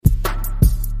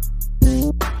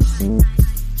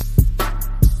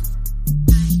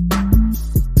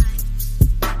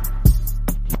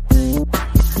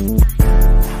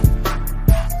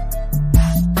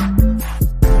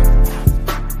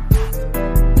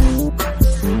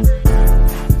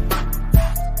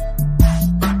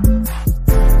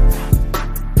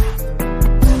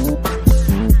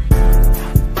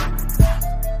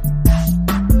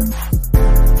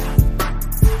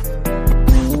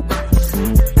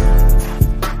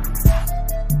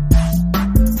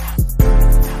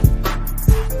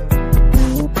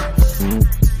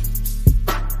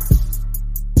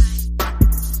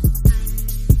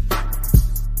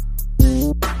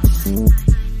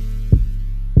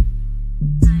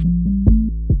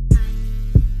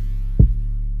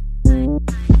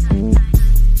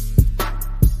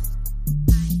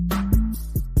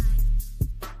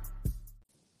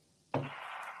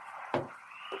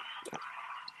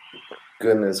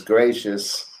Goodness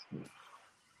gracious.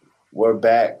 We're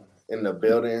back in the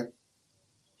building.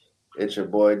 It's your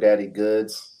boy Daddy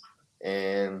Goods,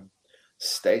 and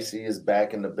Stacey is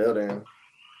back in the building.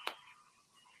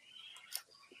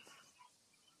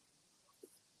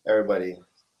 Everybody,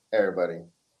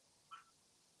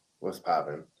 what's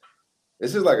popping?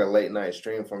 This is like a late night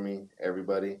stream for me,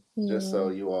 everybody. Yeah. Just so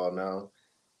you all know.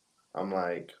 I'm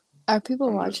like... Are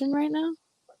people watching right now?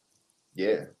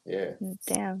 Yeah.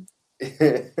 Damn.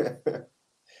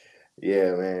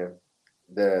 Yeah, man.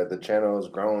 The channel is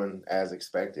growing as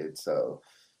expected, so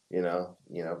you know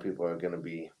people are gonna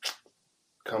be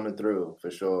coming through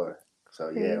for sure. So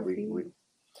yeah, we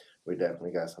definitely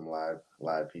got some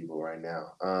live people right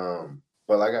now.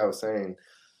 But like I was saying,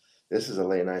 this is a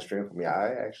late night stream for me.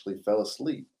 I actually fell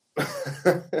asleep.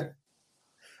 I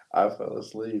fell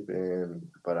asleep,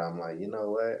 but I'm like, you know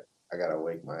what? I gotta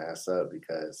wake my ass up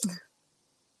because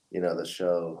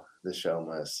the show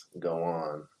must go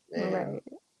on. And right.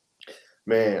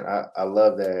 Man, I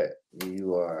love that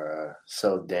you are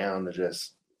so down to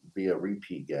just be a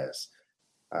repeat guest.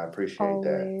 I appreciate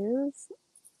that.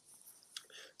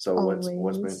 So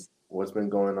what's been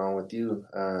going on with you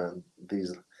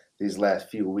these last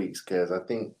few weeks? Because I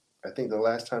think the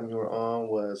last time you were on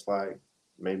was like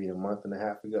maybe a month and a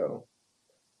half ago.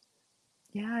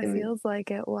 Yeah, it feels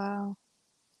like it. Wow.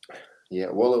 Yeah,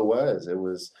 well, it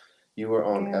was. You were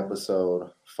on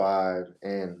episode 5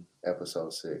 and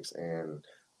episode 6, and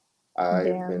I've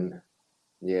been,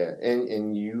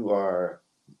 and you are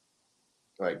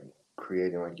like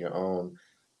creating like your own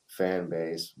fan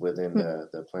base within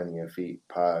the Planting Your Feet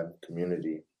pod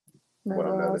community. What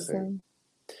I'm noticing,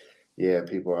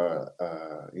 people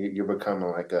are you're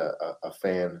becoming like a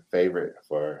fan favorite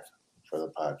for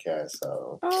the podcast.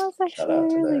 So that's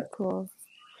actually really cool.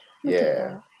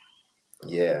 Yeah.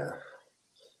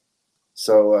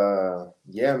 So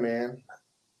man,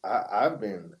 I've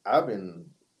been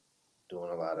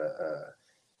doing a lot of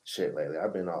shit lately.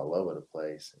 I've been all over the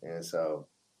place, and so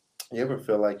you ever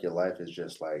feel like your life is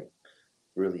just like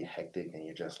really hectic, and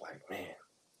you're just like, man,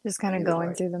 just kind of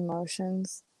going through the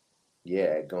motions.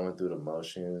 Yeah, going through the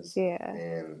motions. Yeah,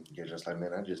 and you're just like,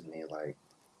 man, I just need like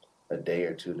a day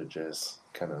or two to just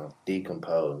kind of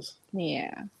decompose.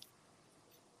 Yeah.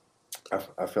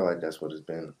 I feel like that's what it's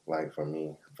been like for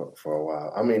me for a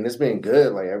while. I mean, it's been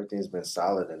good. Like, everything's been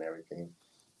solid and everything.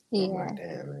 Yeah. I'm like,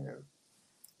 damn, man.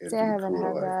 I haven't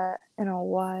had that in a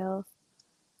while.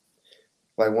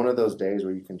 Like, one of those days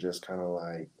where you can just kind of,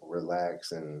 like,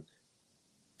 relax and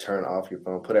turn off your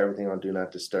phone, put everything on Do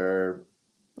Not Disturb.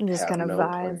 And just kind of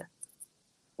vibe.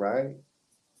 Right?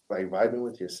 Like, vibing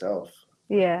with yourself.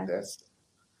 Yeah. I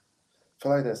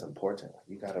feel like that's important.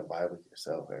 You got to vibe with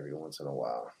yourself every once in a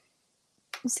while.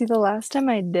 See, the last time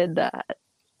I did that,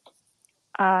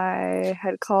 I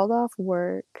had called off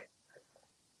work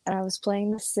and I was playing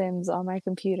The Sims on my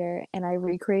computer and I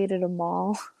recreated a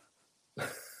mall.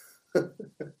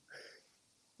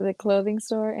 The clothing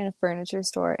store and a furniture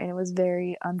store, and it was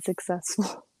very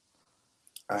unsuccessful.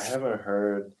 I haven't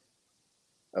heard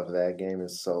of that game in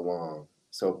so long.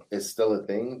 So it's still a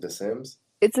thing, The Sims?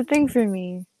 It's a thing for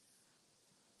me.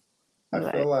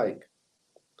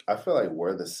 I feel like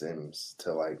we're The Sims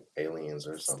to like aliens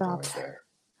or something like that.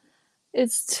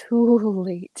 It's too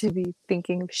late to be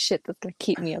thinking of shit that's gonna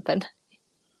keep me up at night.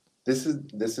 This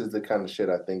is the kind of shit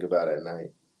I think about at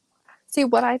night. See,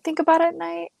 what I think about at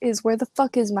night is, where the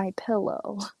fuck is my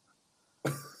pillow?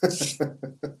 I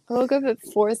woke up at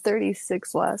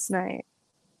 4:36 last night,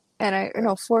 and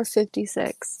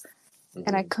 4:56,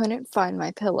 and I couldn't find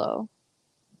my pillow.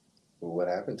 What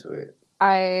happened to it?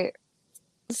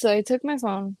 So I took my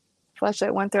phone,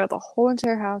 flashlight, went throughout the whole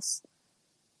entire house,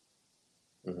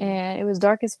 and it was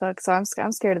dark as fuck, so I'm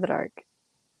scared of the dark.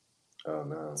 Oh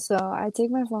no. So I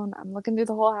take my phone, I'm looking through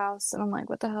the whole house, and I'm like,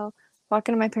 what the hell? Walk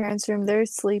into my parents' room, they're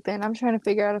sleeping. I'm trying to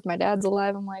figure out if my dad's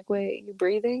alive. I'm like, wait, you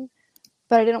breathing?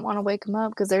 But I didn't want to wake him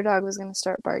up because their dog was going to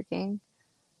start barking.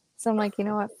 So I'm like, you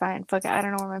know what? Fine. Fuck it. I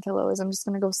don't know where my pillow is. I'm just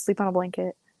going to go sleep on a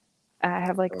blanket. I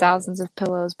have like Oh, thousands of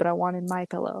pillows, but I wanted my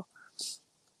pillow.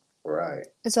 right.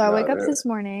 So I No, wake up they're. this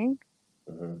morning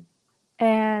Mhm.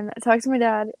 and I talk to my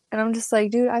dad, and I'm just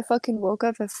like, dude, I fucking woke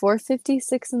up at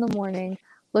 4:56 in the morning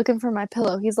looking for my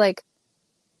pillow. He's like,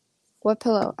 what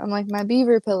pillow? I'm like, my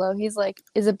beaver pillow. He's like,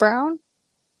 is it brown?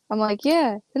 I'm like,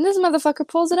 yeah. And this motherfucker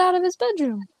pulls it out of his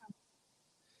bedroom.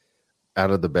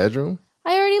 Out of the bedroom?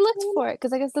 I already looked for it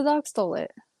because I guess the dog stole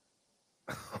it.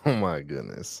 Oh my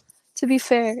goodness. To be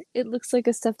fair, it looks like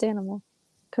a stuffed animal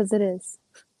because it is.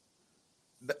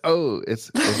 Oh, it's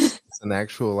an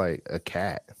actual like a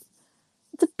cat.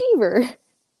 It's a beaver.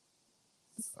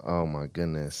 Oh my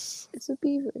goodness. It's a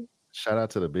beaver. Shout out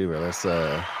to the beaver. Let's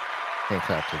hand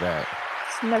clap to that.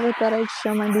 Just never thought I'd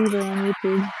show my beaver on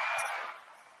YouTube.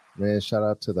 Man, shout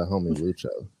out to the homie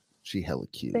Lucho. She hella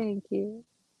cute. Thank you.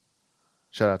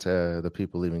 Shout out to the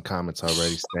people leaving comments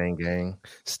already. Stain Gang.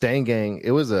 Stain Gang,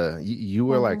 it was you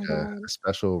were like a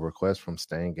special request from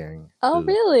Stain Gang. Oh, dude.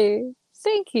 really?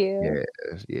 Thank you.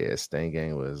 Yeah. Stain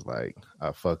Gang was like,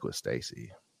 I fuck with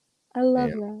Stacey. I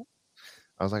love that.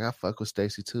 I was like, I fuck with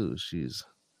Stacey too. She's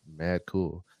mad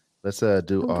cool. Let's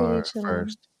do our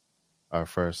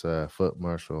first foot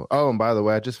marshal. Oh, and by the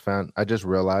way, I just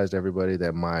realized, everybody,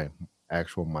 that my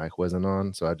actual mic wasn't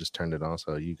on, so I just turned it on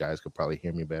so you guys could probably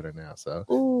hear me better now. So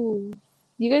ooh,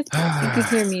 you guys could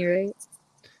hear me, right?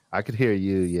 I could hear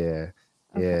you, yeah.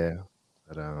 Okay. Yeah.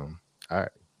 But all right.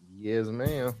 Yes,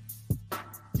 ma'am.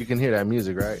 You can hear that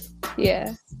music, right?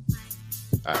 Yeah.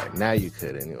 All right, now you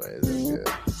could anyways.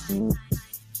 That's good.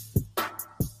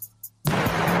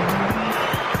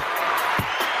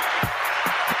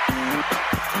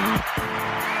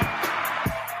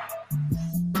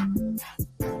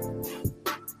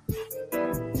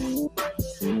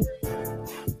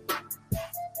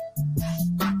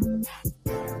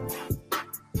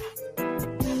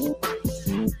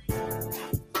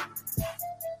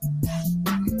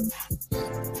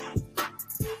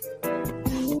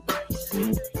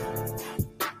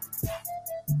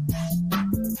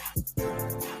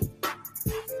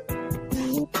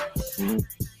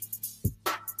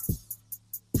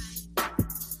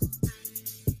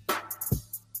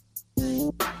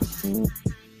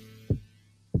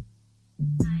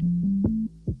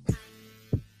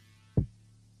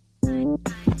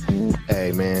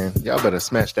 Hey man, y'all better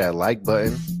smash that like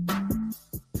button.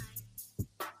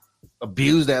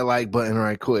 Abuse that like button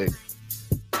right quick.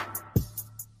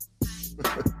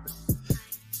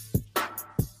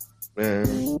 Man,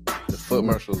 the foot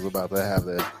marshal is about to have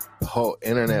the whole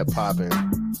internet popping.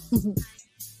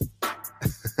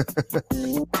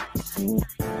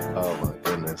 Oh my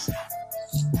goodness.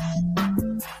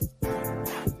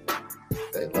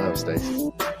 They love Stacey.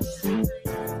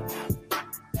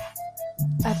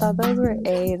 I thought those were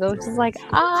A's. I was just like,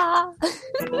 ah.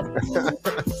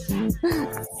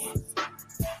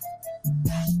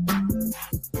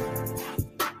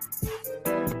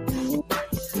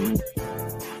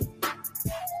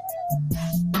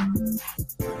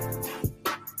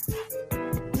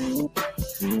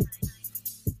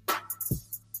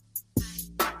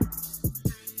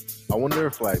 I wonder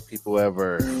if like people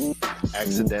ever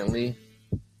accidentally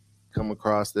come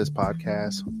across this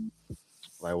podcast,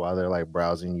 like while they're like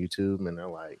browsing YouTube, and they're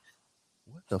like,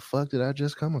 what the fuck did I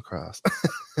just come across?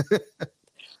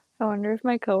 I wonder if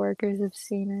my coworkers have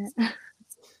seen it.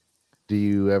 Do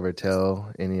you ever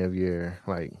tell any of your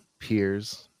like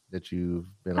peers that you've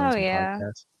been on some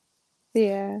podcasts?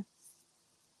 Yeah.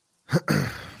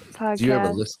 Podcast. Do you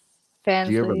ever listen?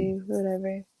 Fansly,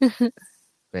 whatever.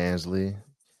 Fansly.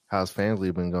 How's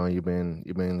Fansly been going? You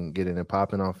been getting it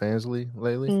popping on Fansly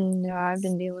lately? No, I've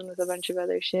been dealing with a bunch of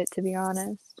other shit, to be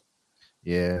honest.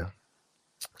 Yeah.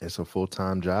 It's a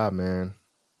full-time job, man.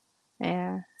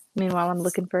 Yeah. Meanwhile, I'm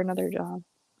looking for another job.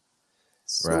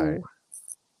 So. Right.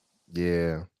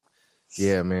 Yeah.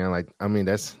 Yeah, man. Like, I mean,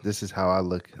 this is how I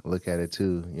look at it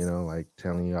too. You know, like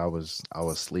telling you I was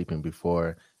sleeping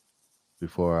before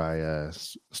I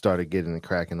started getting it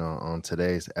cracking on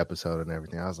today's episode and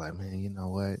everything. I was like, man, you know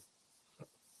what?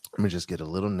 Let me just get a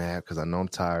little nap because I know I'm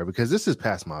tired, because this is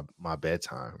past my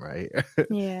bedtime, right?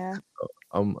 Yeah.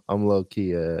 I'm low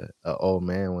key a old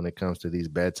man when it comes to these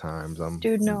bedtimes.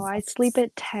 Dude, no, I sleep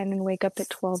at 10 and wake up at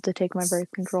 12 to take my birth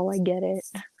control. I get it.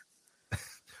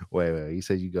 Wait, you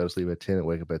said you go to sleep at 10 and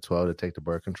wake up at 12 to take the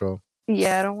birth control?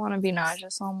 Yeah, I don't want to be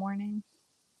nauseous all morning.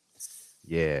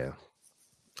 Yeah.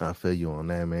 I feel you on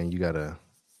that, man. You gotta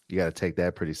take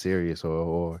that pretty serious,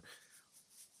 or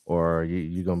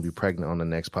you're gonna be pregnant on the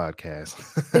next podcast.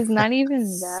 It's not even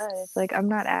that. It's like I'm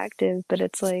not active, but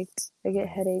it's like I get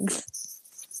headaches.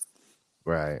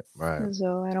 Right.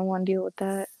 So I don't want to deal with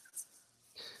that.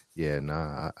 Yeah,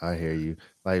 nah, I hear you.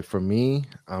 Like for me,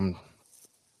 I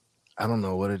don't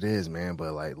know what it is, man,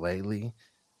 but like lately,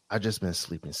 I just been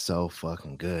sleeping so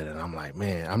fucking good, and I'm like,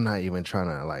 man, I'm not even trying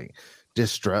to like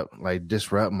disrupt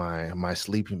my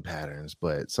sleeping patterns,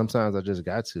 but sometimes I just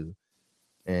got to,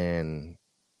 and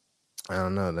I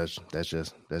don't know. That's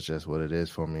just what it is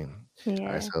for me. All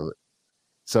Yeah. right,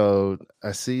 so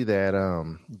I see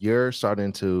that you're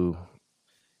starting to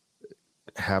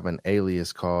have an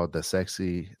alias called the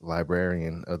Sexy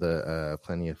Librarian of the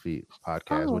Plenty of Feet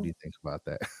podcast. Oh. What do you think about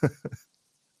that?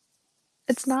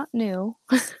 It's not new.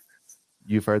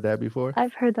 You've heard that before?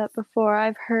 I've heard that before.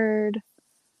 I've heard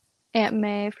Aunt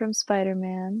May from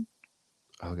Spider-Man.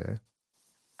 Okay.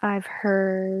 I've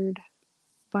heard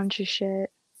a bunch of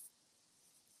shit.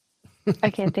 I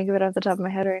can't think of it off the top of my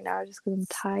head right now just because I'm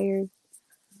tired.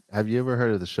 Have you ever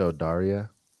heard of the show Daria?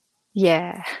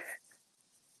 Yeah.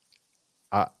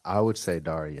 I would say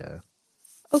Daria.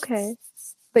 Okay.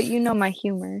 But you know my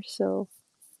humor, so.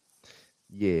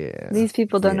 Yeah. These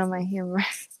people don't know my humor.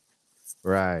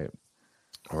 Right.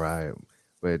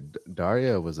 But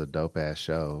Daria was a dope ass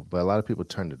show, but a lot of people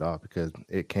turned it off because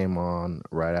it came on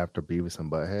right after Beavis and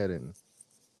Butthead, and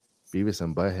Beavis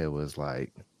and Butthead was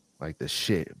like the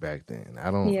shit back then.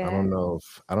 I don't know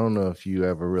if you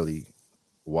ever really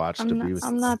watched the Beavis.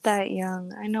 I'm not that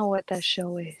young. I know what that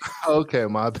show is. Okay,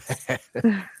 my bad.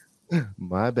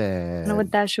 My bad. I know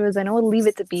what that show is. I know what Leave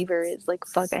It to Beaver is. Like,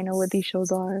 fuck, I know what these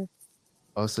shows are.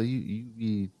 Oh, so you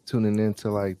be tuning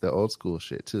into like the old school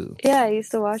shit too? Yeah, I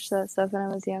used to watch that stuff when I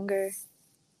was younger.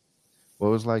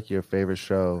 What was like your favorite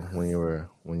show when you were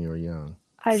young?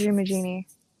 I Dream of Jeannie.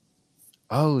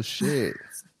 Oh shit!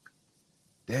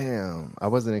 Damn, I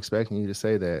wasn't expecting you to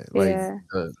say that. Like, yeah.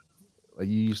 Like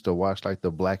you used to watch like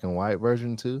the black and white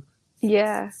version too?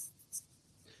 Yeah.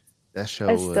 That show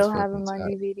I was still have them on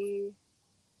tight. DVD.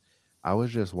 I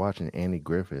was just watching Andy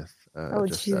Griffith. Oh,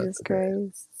 Jesus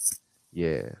Christ.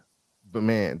 Yeah. But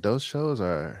man, those shows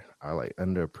are like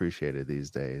underappreciated these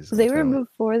days. They were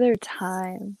before their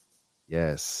time.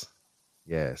 Yes,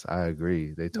 I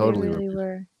agree. They totally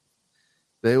were.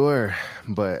 They were,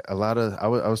 but a lot of I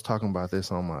was talking about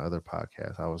this on my other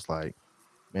podcast. I was like,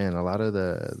 man, a lot of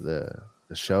the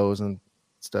shows and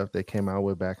stuff they came out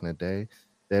with back in the day,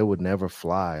 they would never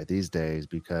fly these days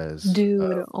because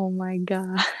dude, oh my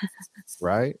god.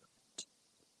 Right?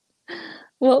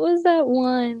 What was that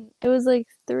one? It was like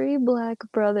 3 black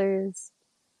brothers.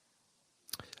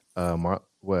 No, it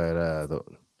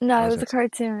was a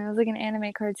cartoon. It was like an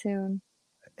anime cartoon.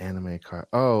 The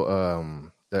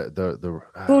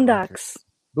Boondocks.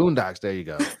 Boondocks, there you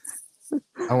go.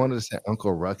 I wanted to say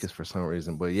Uncle Ruckus for some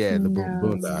reason, but yeah, the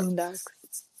Boondocks.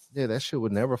 Yeah, that shit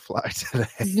would never fly today.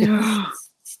 No.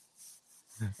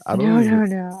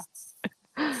 No.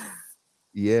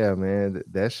 Yeah, man,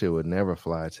 that shit would never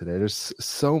fly today. There's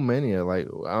so many. Like,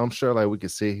 I'm sure, like we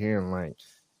could sit here and like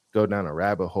go down a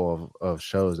rabbit hole of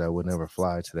shows that would never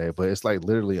fly today. But it's like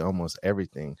literally almost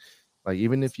everything. Like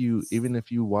even if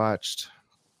you watched,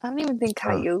 I don't even think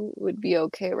Caillou would be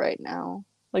okay right now.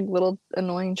 Like little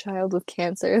annoying child with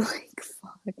cancer. Like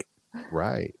fuck.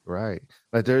 Right.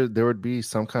 Like there would be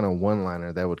some kind of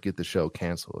one-liner that would get the show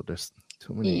canceled. There's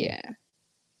too many. Yeah.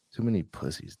 Too many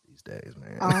pussies these days,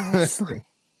 man. Honestly.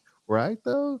 Right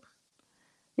though?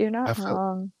 You're not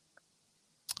wrong.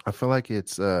 I feel like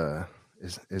it's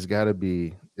gotta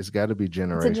be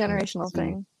generational. It's a generational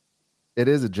thing. It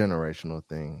is a generational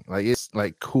thing. Like it's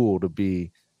like cool to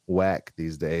be whack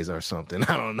these days or something.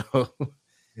 I don't know.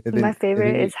 My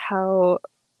favorite is how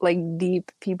like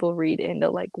deep people read into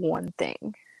like one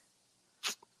thing.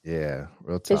 Yeah,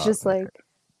 real talk. It's just like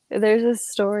there's a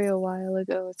story a while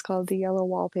ago. It's called The Yellow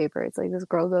Wallpaper. It's like this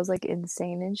girl goes like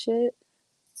insane and shit.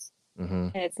 Mm-hmm.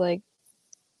 And it's like,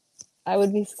 I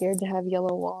would be scared to have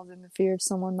yellow walls in the fear of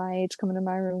someone my age coming to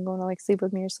my room going to like sleep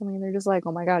with me or something. And they're just like,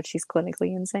 oh my God, she's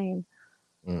clinically insane.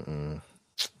 I'm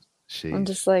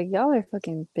just like, y'all are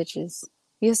fucking bitches.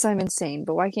 Yes, I'm insane,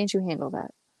 but why can't you handle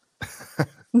that?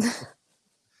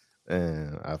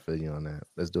 And I feel you on that.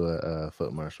 Let's do a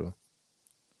foot marshal.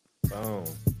 Boom.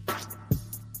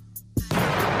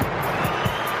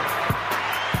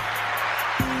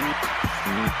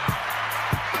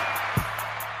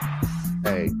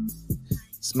 Hey,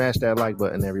 smash that like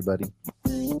button, everybody.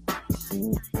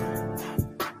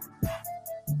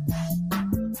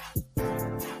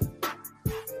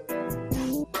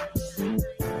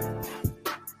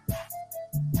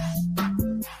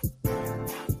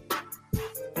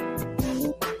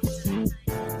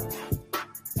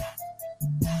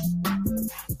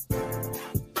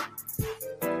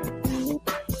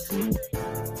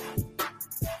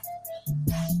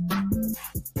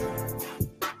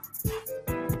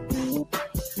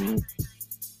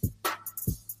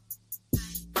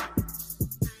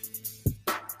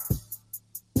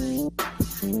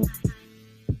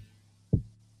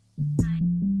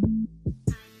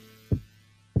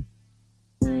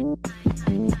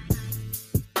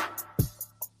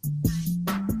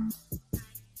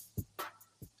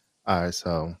 All right,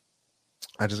 so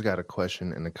I just got a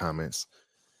question in the comments.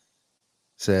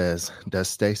 Says, does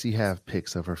Stacey have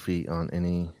pics of her feet on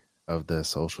any of the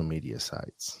social media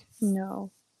sites?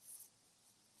 No.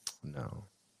 No.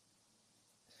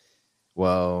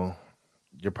 Well,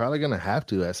 you're probably gonna have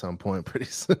to at some point pretty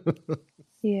soon.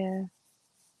 Yeah.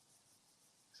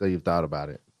 So you've thought about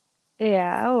it?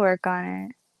 Yeah, I'll work on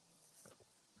it.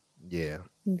 Yeah.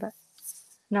 But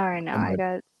not right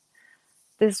now.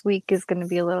 This week is gonna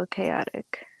be a little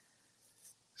chaotic.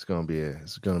 It's gonna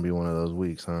be one of those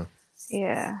weeks, huh?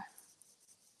 Yeah.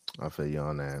 I feel you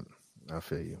on that. I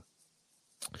feel you.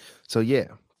 So yeah.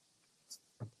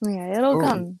 Yeah, it'll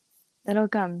come. It'll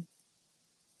come.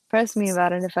 Press me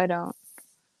about it if I don't.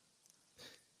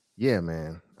 Yeah,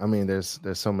 man. I mean, there's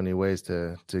so many ways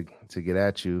to get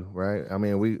at you, right? I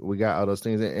mean, we got all those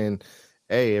things, and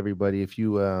hey, everybody, if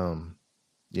you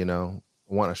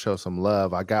want to show some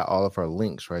love, I got all of our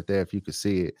links right there. If you could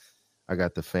see it, I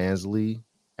got the Fansly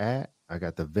at, I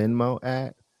got the Venmo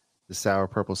at, the Sour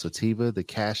Purple Sativa, the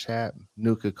Cash App,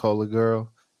 Nuka Cola Girl,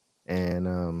 and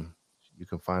you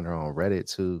can find her on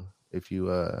Reddit too if you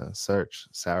search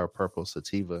Sour Purple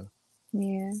Sativa.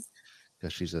 Yeah.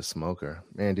 Because she's a smoker.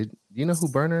 Man, do you know who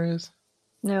Burner is?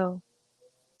 No.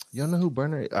 You don't know who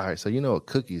Burner is? All right, so you know what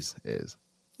Cookies is.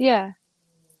 Yeah.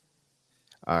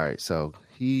 All right, so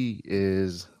he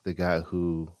is the guy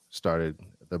who started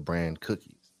the brand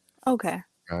Cookies. Okay.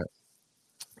 Right.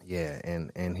 Yeah,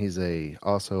 and he's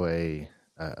also a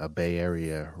Bay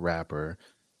Area rapper,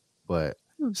 but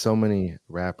so many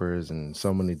rappers and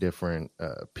so many different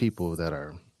people that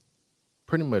are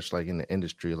pretty much like in the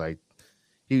industry, like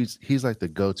he's like the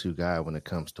go-to guy when it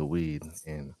comes to weed.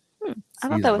 And I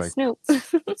thought that was like, Snoop.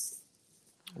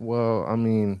 well, I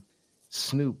mean,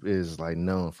 Snoop is like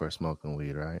known for smoking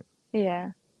weed, right?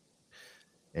 Yeah.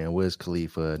 And Wiz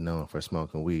Khalifa known for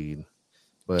smoking weed,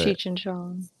 but Cheech and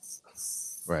Chong.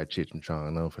 right, Cheech and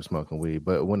Chong known for smoking weed.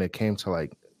 But when it came to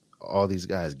like all these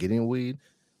guys getting weed,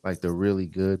 like the really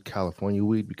good California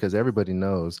weed, because everybody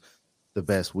knows the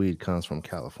best weed comes from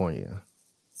California.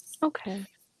 Okay.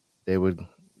 They would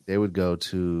go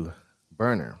to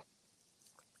Burner.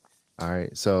 All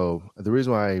right. So the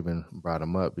reason why I even brought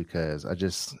him up because and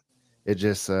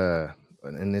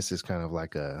this is kind of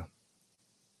like a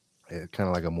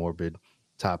morbid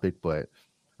topic, but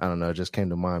I don't know, it just came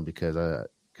to mind because I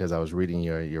was reading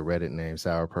your Reddit name,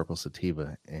 Sour Purple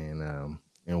Sativa, and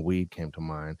weed came to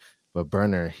mind. But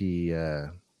Burner, he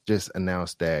just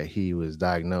announced that he was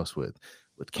diagnosed with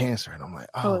cancer, and I'm like,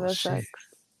 oh that shit. sucks.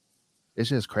 It's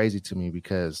just crazy to me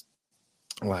because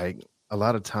like a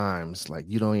lot of times like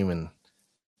you don't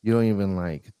even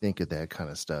like think of that kind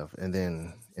of stuff, and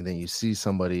then you see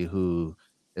somebody who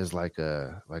is like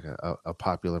a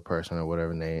popular person or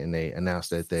whatever, and they announce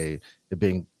that they're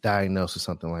being diagnosed with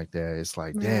something like that. It's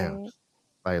like, damn,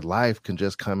 like life can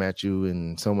just come at you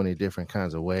in so many different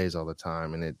kinds of ways all the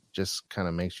time, and it just kind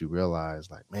of makes you realize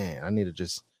like, man, I need to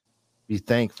just be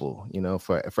thankful,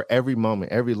 for every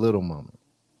moment, every little moment.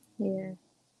 Yeah.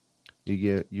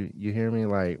 You hear me?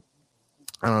 Like,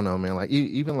 I don't know, man. Like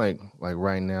even like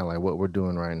right now, like what we're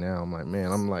doing right now, I'm like,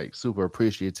 man, I'm like super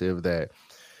appreciative that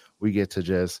we get to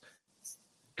just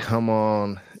come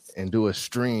on and do a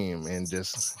stream and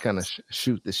just kind of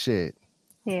shoot the shit.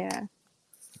 Yeah.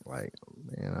 Like,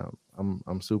 man,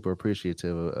 I'm super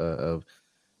appreciative of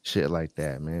shit like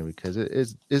that, man, because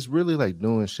it's really like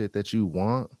doing shit that you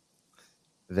want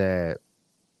that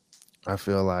I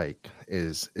feel like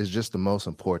is just the most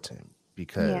important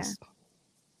because. Yeah.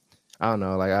 I don't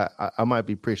know, like I might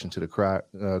be preaching to the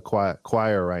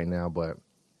choir right now, but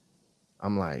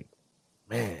I'm like,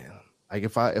 man, like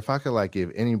if I could like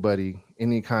give anybody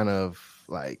any kind of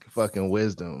like fucking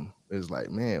wisdom, is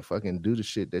like, man, fucking do the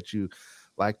shit that you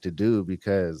like to do,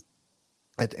 because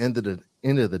at the end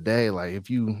of the day, like if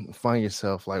you find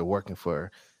yourself like working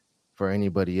for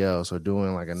anybody else or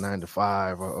doing like a 9 to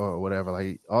 5 or whatever,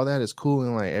 like all that is cool,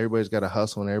 and like everybody's got to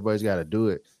hustle and everybody's got to do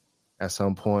it at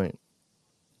some point,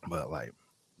 but like,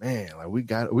 man, like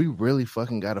we really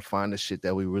fucking got to find the shit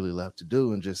that we really love to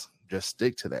do and just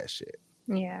stick to that shit.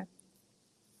 Yeah.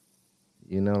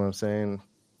 You know what I'm saying?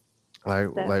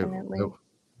 Like, definitely.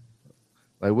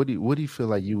 Like what do you feel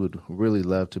like you would really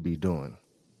love to be doing?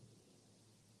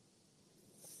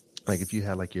 Like if you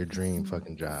had like your dream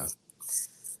fucking job.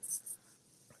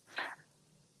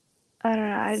 I don't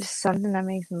know. Just something that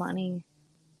makes money.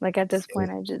 Like at this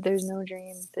point, there's no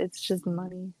dreams. It's just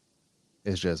money.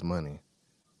 It's just money.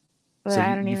 But so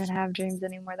I don't even have dreams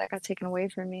anymore. That got taken away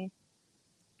from me.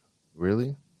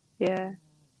 Really? Yeah.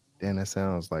 Damn, that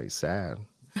sounds like sad.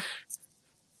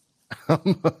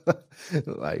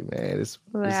 Like, man, it's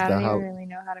I don't even the really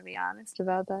know how to be honest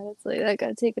about that. It's like that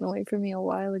got taken away from me a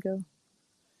while ago.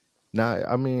 Nah,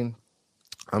 I mean,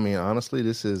 honestly,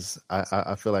 this is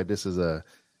I feel like this is a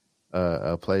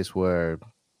place where,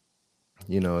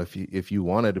 you know, if you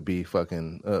wanted to be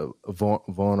fucking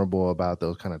vulnerable about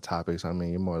those kind of topics, I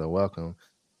mean, you're more than welcome.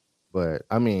 But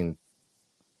I mean,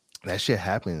 that shit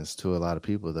happens to a lot of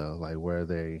people though, like where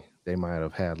they might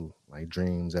have had like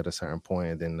dreams at a certain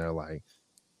point, and then they're like,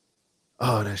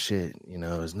 oh, that shit, you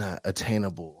know, is not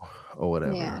attainable or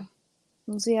whatever. Yeah.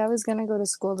 Well, see, I was gonna go to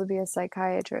school to be a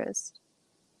psychiatrist.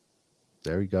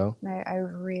 There we go. I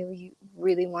really,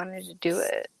 really wanted to do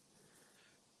it.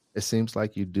 It seems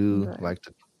like you do But,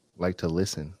 like to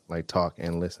listen, like talk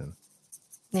and listen.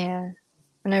 yeah.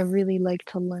 And I really like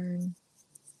to learn.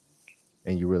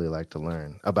 And you really like to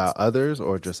learn about others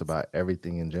or just about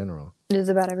everything in general? Just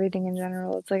about everything in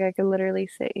general. It's like I could literally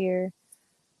sit here,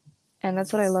 and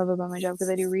that's what I love about my job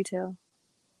because I do retail.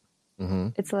 Mm-hmm.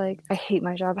 It's like I hate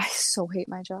my job. I so hate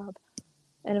my job.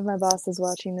 And if my boss is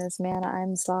watching this, man,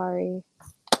 I'm sorry.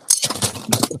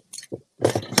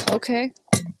 Okay.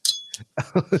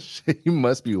 You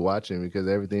must be watching because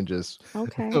everything just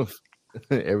Okay.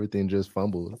 everything just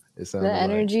fumbled. It sounded The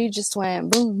energy just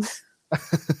went boom.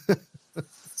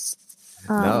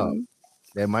 No,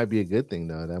 that might be a good thing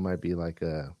though. That might be like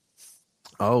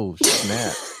oh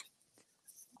snap.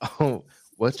 Oh,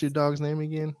 what's your dog's name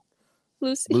again?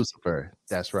 Lucy. Lucifer.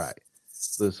 That's right,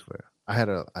 Lucifer. I had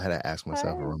to ask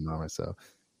myself and remind myself.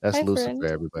 That's Hi, Lucifer, friend.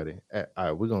 everybody. All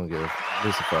right, we're gonna give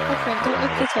Lucifer. Don't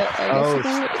lick the tip. No.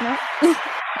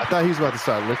 I thought he was about to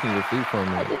start licking your feet for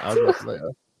me. I was about to like,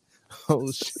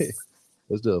 oh shit.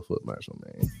 Let's do a foot marshal,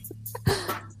 man.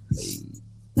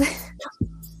 Hey.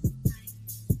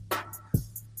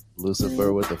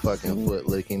 Lucifer with the fucking foot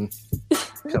licking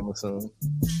coming soon.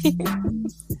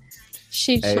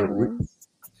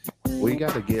 We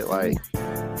got to get like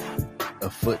a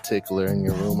foot tickler in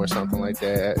your room or something like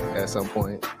that at some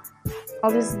point.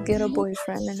 I'll just get a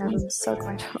boyfriend and have him suck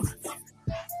my toes.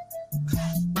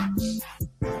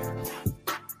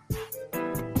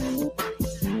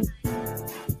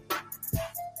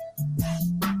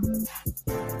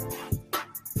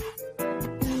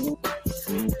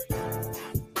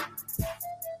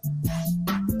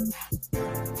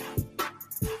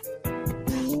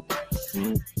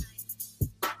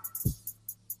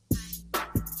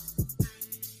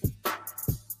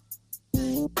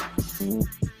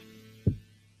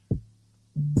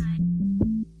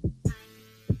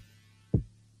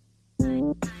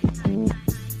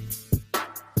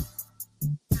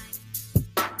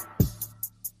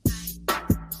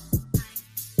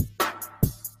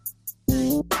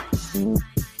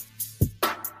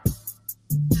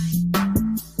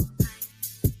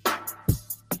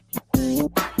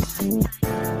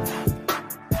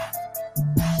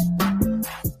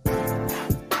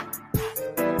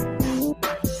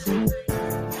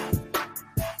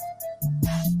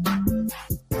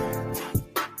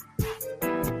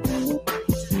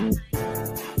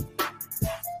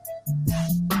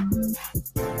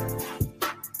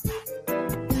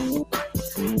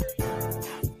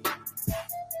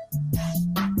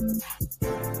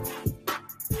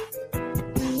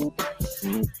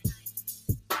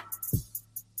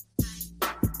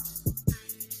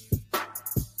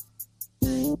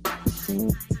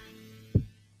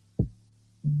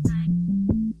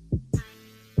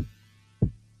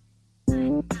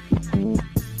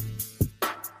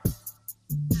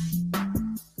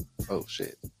 Oh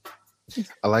shit.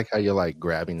 I like how you're like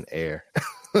grabbing air.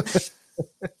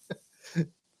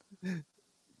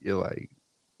 You're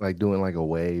like doing like a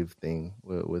wave thing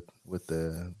with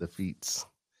the feet.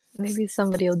 Maybe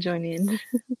somebody will join in.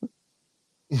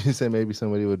 You say maybe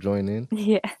somebody will join in?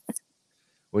 Yeah.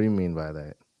 What do you mean by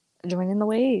that? Join in the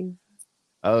wave.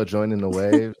 Oh, join in the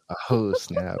wave? Oh,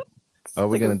 snap. Are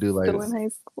we gonna do like still in high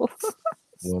school?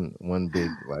 one big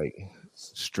like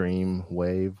stream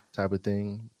wave type of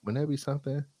thing? Wouldn't that be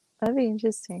something? That'd be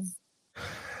interesting.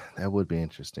 That would be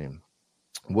interesting.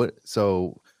 What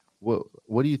do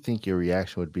you think your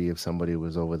reaction would be if somebody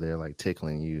was over there like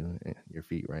tickling you your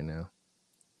feet right now?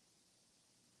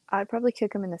 I'd probably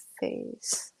kick him in the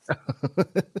face.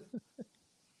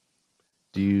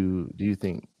 Do you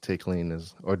think tickling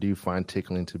is, or do you find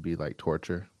tickling to be like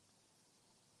torture?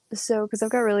 So, because I've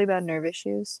got really bad nerve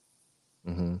issues,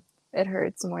 Mm-hmm. it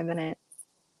hurts more than it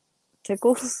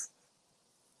tickles.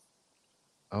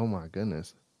 Oh my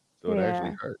goodness! So it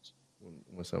actually hurts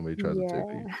when somebody tries to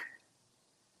tickle you.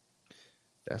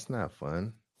 That's not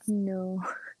fun. No.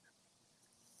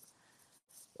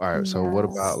 All right. So what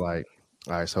about like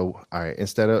All right, so all right,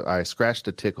 instead of all right, scratch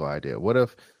the tickle idea. What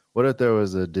if there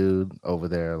was a dude over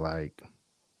there like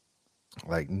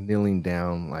kneeling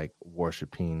down, like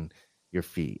worshiping your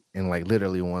feet, and like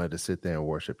literally wanted to sit there and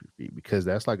worship your feet because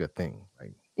that's like a thing.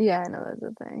 Like, Yeah, I know that's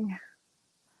a thing.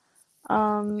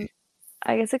 Um,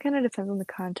 I guess it kind of depends on the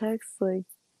context. Like,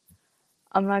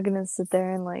 I'm not gonna sit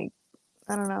there and like,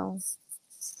 I don't know.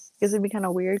 I guess it'd be kind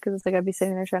of weird because it's like I'd be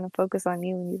sitting there trying to focus on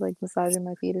you and you like massaging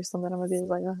my feet or something. I'm gonna be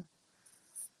like,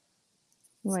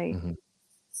 like mhm.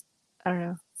 I don't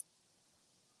know.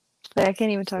 Like I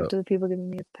can't even talk So to the people giving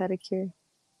me a pedicure.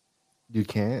 you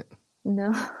can't.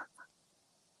 No,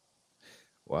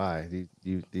 Why? Do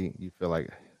you feel like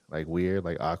weird,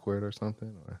 like awkward or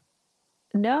something? Or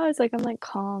no. It's like I'm like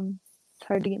calm. It's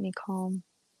hard to get me calm.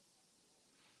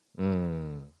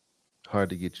 mm, hard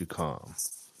to get you calm.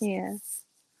 Yeah,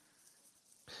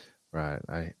 Right.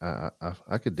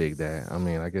 I could dig that. I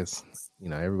mean, I guess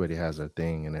everybody has their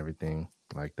thing and everything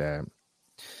like that.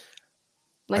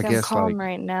 I like I'm guess like calm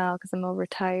right now because I'm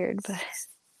overtired. But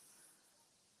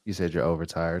you said you're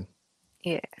overtired.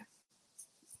 yeah,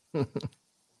 All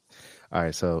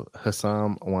right. So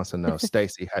Hassam wants to know,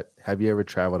 Stacey, have you ever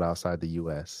traveled outside the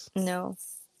U.S.? no,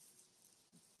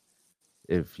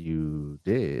 If you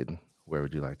did, where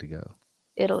would you like to go?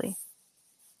 Italy,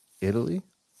 Italy?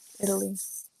 Italy,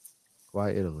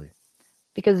 Why Italy?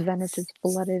 because Venice is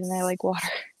flooded and I like water.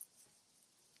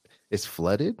 It's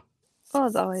flooded? Well,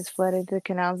 it's always flooded. The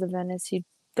canals of Venice. You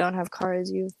don't have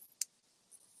cars. You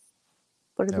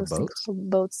what are Have those things boats? called?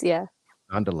 Boats. Yeah,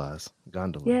 Gondolas.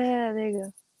 Gondolas. yeah. There you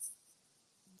go.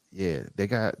 Yeah, they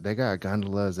got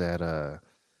gondolas at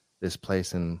this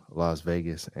place in Las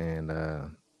Vegas, and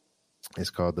it's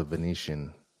called the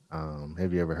Venetian.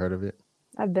 Have you ever heard of it?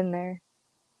 I've been there.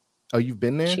 Oh, you've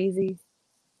been there? Cheesy.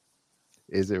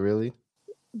 Is it really?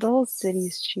 The whole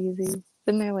city's cheesy.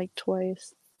 Been there like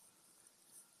twice.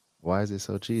 Why is it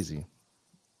so cheesy?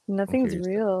 I'm Nothing's curious.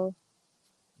 real.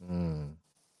 Mm.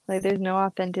 Like there's no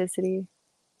authenticity.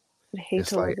 I'd hate It's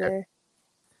to live like, there.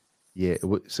 yeah.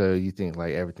 So you think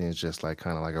like everything's just like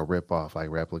kind of like a rip off, like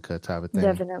replica type of thing,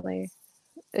 Definitely.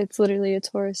 It's literally a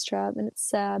tourist trap and it's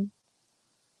sad.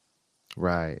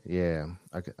 right? Yeah,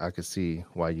 I could see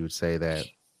why you would say that.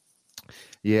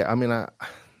 Yeah, I mean,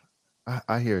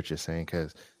 I hear what you're saying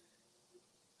because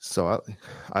so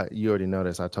you already know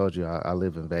this. I told you I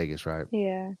live in Vegas, right?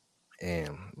 Yeah.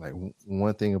 And like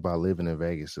one thing about living in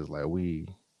Vegas is like we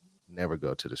never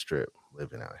go to the strip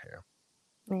living out here,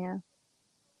 Yeah.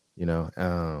 you know.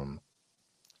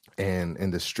 And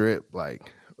in the strip, like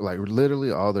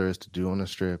literally all there is to do on the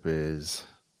strip is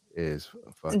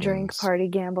fucking Drink, party,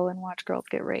 gamble, and watch girls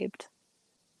get raped.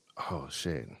 oh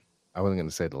shit. I wasn't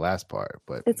gonna say the last part,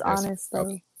 but It's honest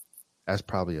though. that's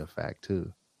probably a fact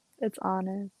too. It's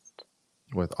honest.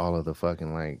 With all of the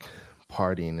fucking like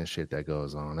partying and shit that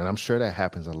goes on, and I'm sure that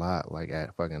happens a lot, like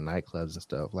at fucking nightclubs and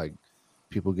stuff, like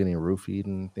people getting roofied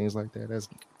and things like that. That's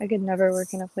I could never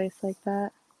work in a place like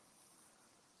that.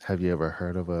 Have you ever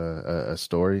heard of a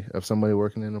story of somebody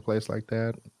working in a place like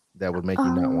that that would make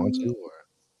you not want to? Um, Or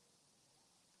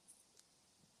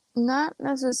Not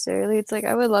necessarily. It's like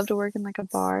I would love to work in like a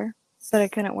bar, but I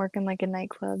couldn't work in like a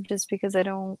nightclub just because I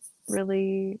don't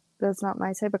really, that's not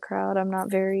my type of crowd. I'm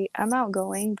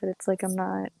outgoing, but it's like I'm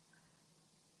not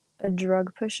a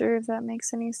drug pusher, if that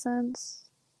makes any sense.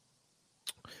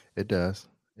 it does,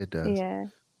 it does. Yeah.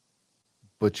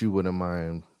 But you wouldn't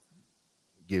mind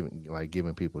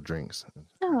giving people drinks and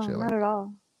No, shit not like at that.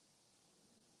 all.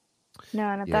 No,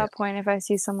 and at Yeah. that point, if I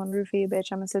see someone roofie a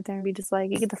bitch, I'm gonna sit there and be just like,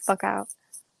 get the fuck out.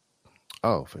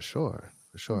 Oh, for sure,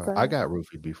 for sure. I But, got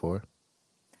roofied before.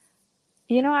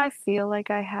 I feel like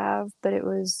I have, but it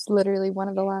was literally one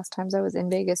of the last times I was in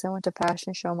Vegas. I went to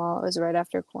Fashion Show Mall. It was right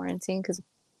after quarantine because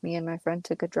me and my friend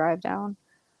took a drive down.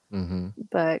 Mm-hmm.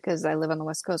 But because I live on the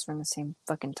West Coast, we're in the same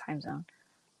fucking time zone.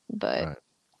 But Right.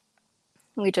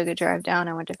 we took a drive down.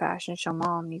 I went to Fashion Show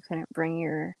Mall, and you couldn't bring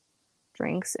your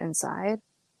drinks inside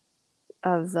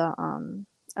of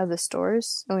the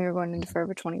stores, and we were going into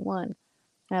Forever 21.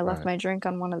 And I left Right. my drink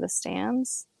on one of the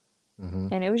stands, Mm-hmm.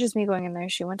 and it was just me going in there.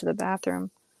 She went to the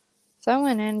bathroom. So I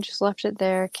went in, just left it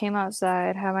there, came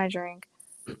outside, had my drink,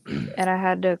 and I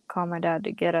had to call my dad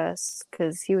to get us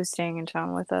because he was staying in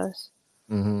town with us.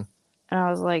 Mm-hmm. And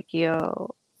I was like,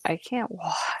 yo, I can't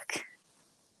walk.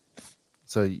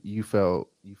 So you felt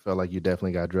like you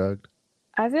definitely got drugged.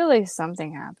 I feel like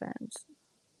something happened.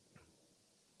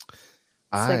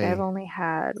 It's like I've I only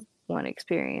had one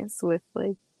experience with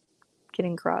like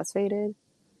getting crossfaded,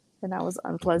 and that was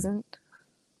unpleasant.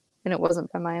 And it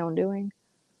wasn't by my own doing.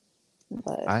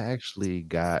 But I actually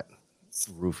got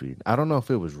roofied. I don't know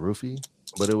if it was roofie,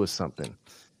 but it was something.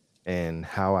 And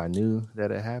how I knew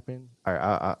that it happened,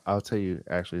 I'll tell you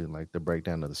actually like the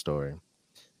breakdown of the story.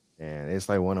 And it's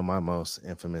like one of my most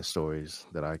infamous stories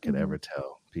that I could ever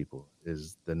tell people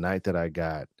is the night that I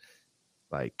got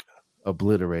like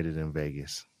obliterated in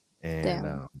Vegas. And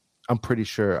Damn. I'm pretty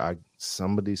sure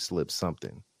somebody slipped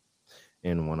something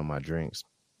in one of my drinks.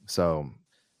 So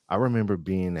I remember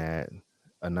being at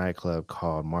a nightclub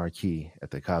called Marquee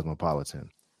at the Cosmopolitan.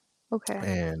 Okay.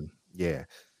 And yeah,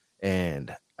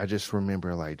 and I just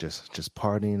remember like just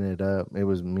partying it up. It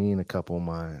was me and a couple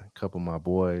of my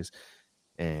boys,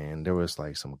 and there was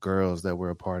like some girls that we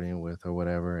were partying with or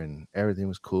whatever, and everything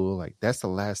was cool. Like that's the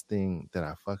last thing that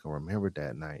I fucking remembered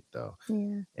that night though.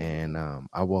 Yeah. And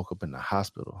I woke up in the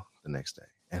hospital the next day,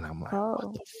 and I'm like,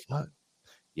 what the fuck?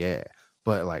 Yeah.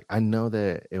 But like I know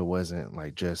that it wasn't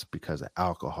like just because of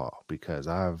alcohol, because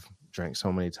I've drank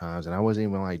so many times, and I wasn't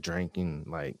even like drinking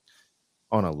like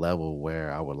on a level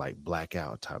where I would like black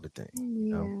out type of thing,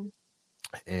 you know?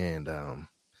 And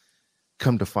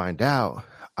come to find out,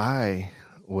 I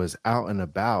was out and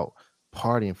about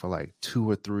partying for like 2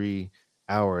 or 3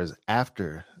 hours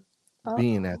after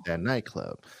being at that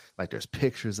nightclub. Like there's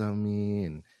pictures of me,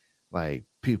 and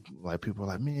people are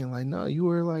like, man, like, no, you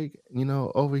were like, you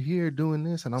know, over here doing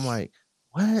this. And I'm like,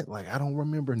 what? Like, I don't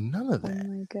remember none of that. Oh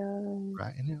my God.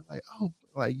 Right. And they're like, oh,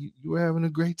 like you were having a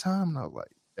great time. And I was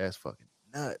like, that's fucking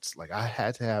nuts. Like I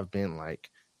had to have been like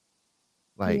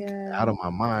out of my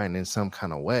mind in some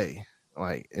kind of way.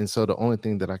 Like, and so the only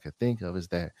thing that I could think of is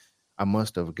that I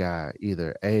must have got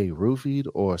either roofied,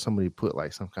 or somebody put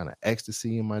like some kind of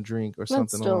ecstasy in my drink or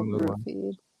something along those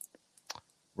lines.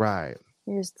 Right.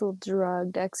 You're still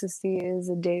drugged. Ecstasy is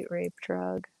a date rape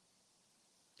drug.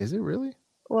 Is it really?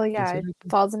 Well, yeah, it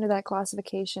falls into that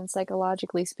classification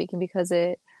psychologically speaking, because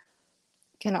it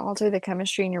can alter the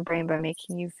chemistry in your brain by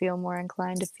making you feel more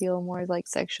inclined to feel more like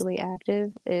sexually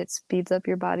active. It speeds up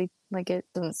your body. Like, it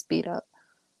doesn't speed up,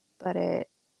 but it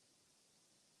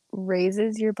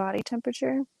raises your body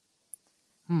temperature.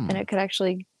 And it could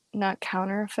actually not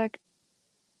counteract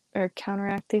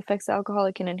the effects of alcohol.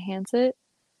 It can enhance it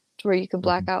to where you can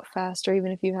black out faster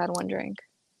even if you had one drink.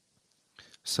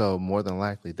 So more than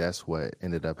likely that's what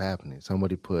ended up happening.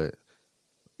 Somebody put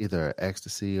either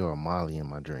ecstasy or a Molly in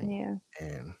my drink. Yeah.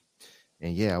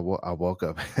 And yeah, I woke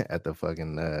up at the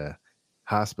fucking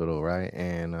hospital, right?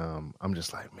 And I'm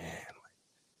just like, man.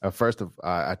 Like, first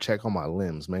I check on my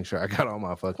limbs, make sure I got all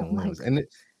my fucking limbs. God.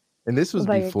 And this was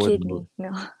before your kidney.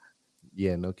 No.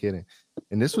 Yeah, no kidding.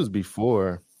 And this was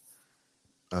before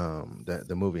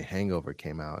the movie Hangover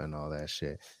came out and all that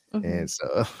shit. And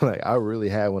so like I really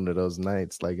had one of those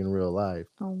nights like in real life.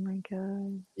 Oh my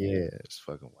God. Yeah, it's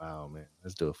fucking wild, man.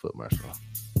 Let's do a foot marshal.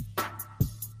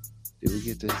 Did we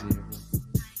get this here?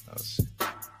 Oh shit.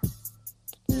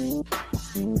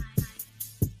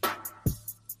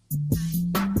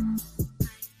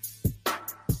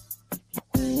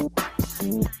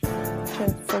 Try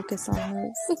to focus on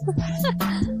this.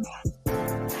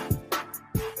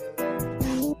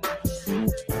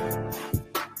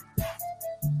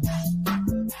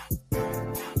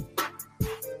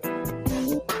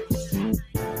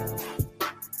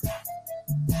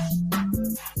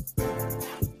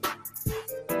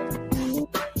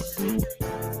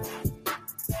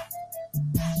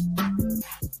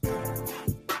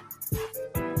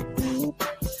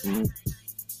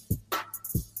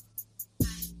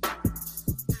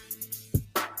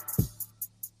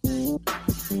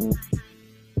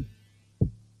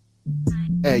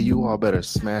 Hey, you all better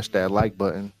smash that like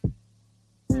button.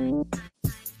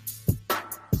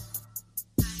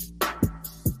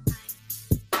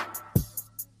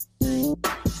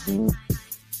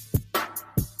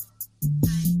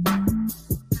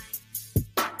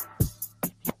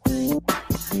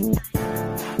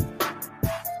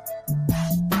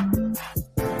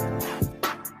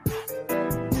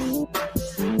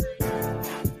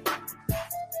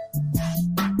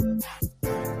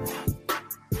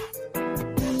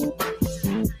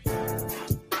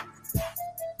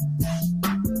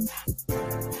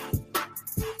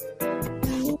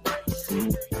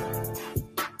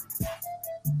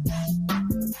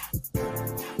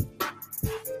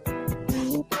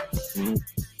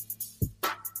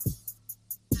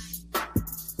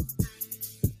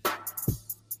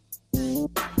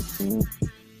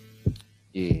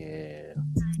 Yeah.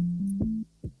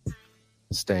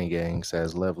 Stain Gang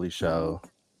says, lovely show.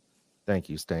 Thank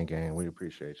you, Stain Gang. We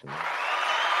appreciate you.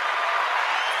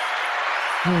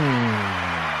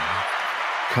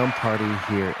 Come party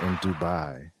here in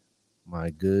Dubai. My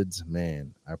goods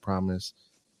man. I promise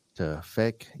to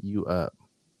feck you up.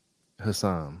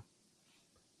 Hassan.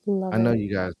 Love I know it.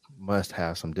 you guys must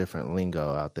have some different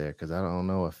lingo out there because I don't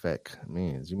know what feck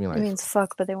means. You mean It like, means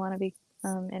fuck, but they want to be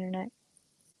internet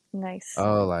nice.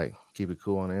 oh, like keep it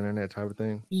cool on the internet type of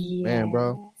thing? Yeah. Man,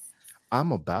 bro,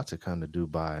 I'm about to come to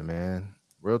Dubai, man.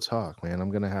 Real talk, man. I'm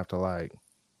gonna have to like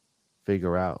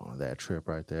figure out that trip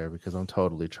right there because I'm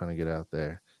totally trying to get out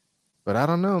there. But I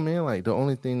don't know, man. Like the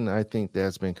only thing I think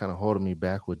that's been kind of holding me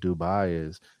back with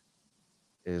Dubai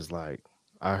is like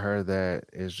I heard that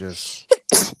it's just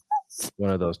one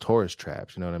of those tourist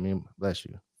traps. You know what I mean? Bless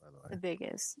you, by the The way.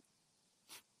 biggest.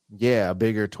 Yeah, a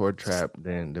bigger tour trap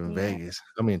than Yeah. Vegas.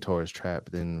 I mean, tourist trap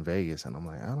than Vegas. And I'm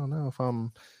like, I don't know if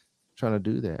I'm trying to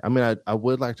do that. I mean, I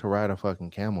would like to ride a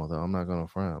fucking camel though. I'm not gonna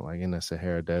front like in the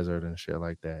Sahara Desert and shit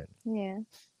like that. Yeah.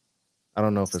 I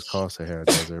don't know if it's called Sahara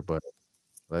Desert, but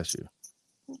bless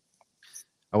you.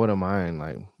 I wouldn't mind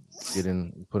like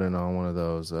putting on one of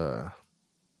those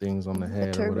things on the The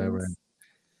head or whatever. turbans.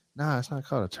 Nah, it's not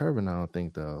called a turban, I don't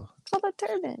think though. It's called a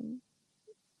turban.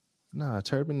 Nah, a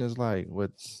turban is like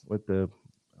what the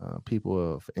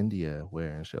people of India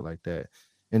wear and shit like that.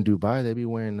 In Dubai, they be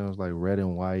wearing those like red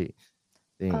and white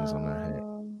things on their head.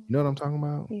 You know what I'm talking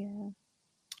about? Yeah.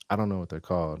 I don't know what they're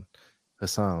called.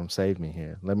 Hassan, save me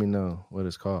here. Let me know what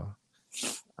it's called.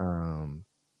 All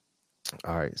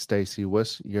right, Stacey,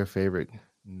 what's your favorite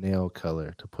nail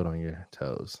color to put on your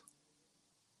toes?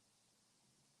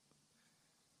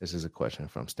 This is a question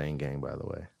from Stain Gang, by the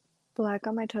way. Black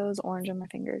on my toes, orange on my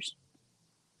fingers.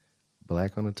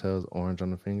 Black on the toes, orange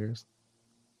on the fingers.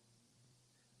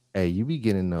 Hey, you be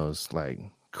getting those like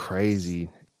crazy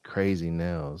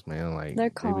nails, man. Like They're they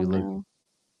be calm looking. now.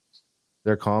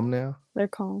 They're calm now. They're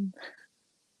calm.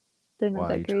 They're not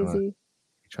Why that crazy. you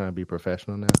trying to be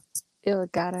professional now? Ew,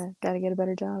 gotta get a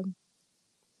better job.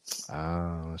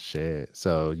 Oh shit!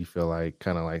 So you feel like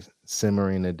kind of like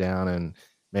simmering it down and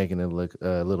making it look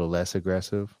a little less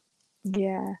aggressive.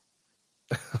 Yeah.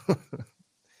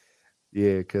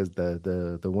 Yeah, because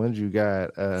the ones you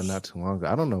got not too long ago,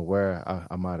 I don't know where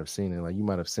I might have seen it. Like you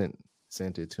might have sent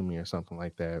it to me or something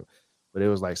like that. But it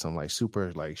was like some like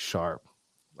super like sharp,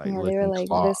 like Yeah, they were looking like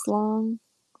claw. this long.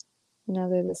 Now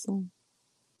they're this long.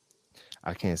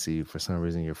 I can't see you for some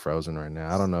reason. You're frozen right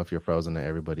now. I don't know if you're frozen to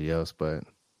everybody else, but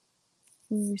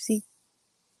You see?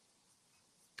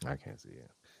 I can't see it.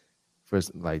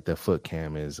 First, like the foot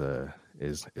cam is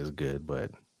good,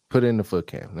 but put in the foot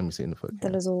cam. Let me see in the foot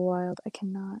cam. That is wild. I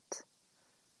cannot.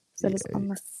 That is on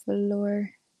the floor.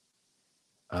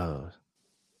 Oh,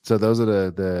 so those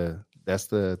are that's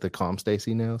the calm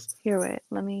Stacey nails. Here, wait.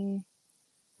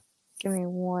 Give me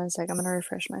 1 sec. I'm gonna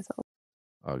refresh myself.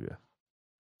 Oh yeah.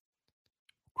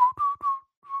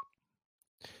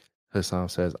 Hassan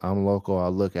says, "I'm local.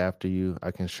 I'll look after you. I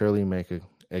can surely make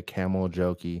a camel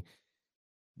jockey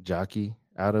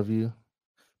out of you.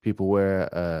 People wear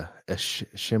a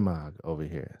shimag over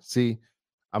here. See,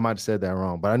 I might have said that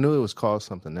wrong, but I knew it was called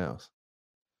something else.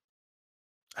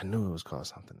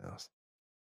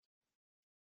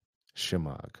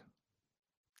 Shimag.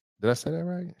 Did I say that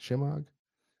right? Shimag?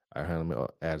 All right, let me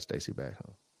add Stacey back.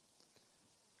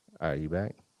 All right, you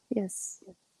back? Yes.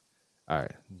 All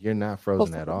right, you're not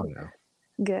frozen at all now.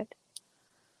 Good.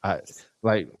 I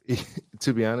like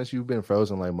to be honest, you've been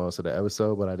frozen like most of the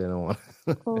episode, but I didn't want.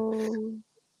 Oh,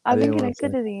 I've been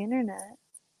connected to the internet.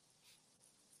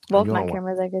 Both my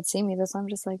cameras, I could see me. That's why I'm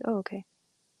just like, oh, okay.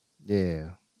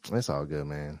 Yeah, it's all good,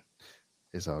 man.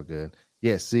 It's all good.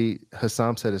 Yeah, see,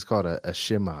 Hassam said it's called a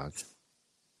shimag.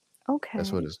 Okay.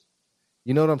 That's what it's.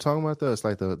 You know what I'm talking about though? It's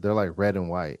like they're like red and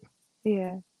white.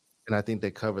 Yeah. And I think they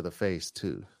cover the face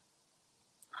too.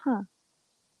 Huh.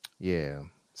 Yeah.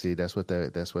 See, that's what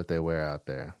they wear out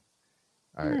there.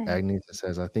 All right. Nice. Agnesa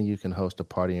says, I think you can host a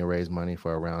party and raise money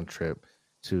for a round trip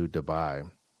to Dubai.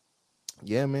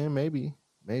 Yeah, man, maybe.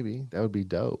 That would be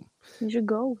dope. You should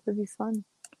go. It'd be fun.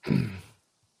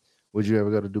 Would you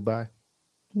ever go to Dubai?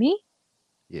 Me?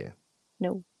 Yeah.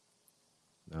 No.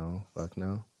 No, fuck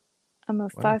no. I'm a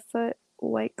 5-foot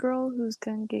white girl who's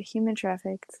gonna get human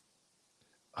trafficked.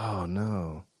 Oh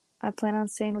no. I plan on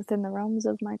staying within the realms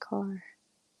of my car.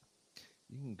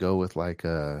 You can go with like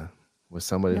with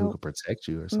somebody who could protect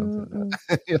you or something.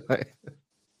 Like,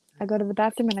 I go to the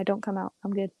bathroom and I don't come out.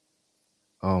 I'm good.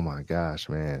 Oh my gosh,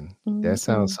 man. That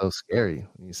sounds so scary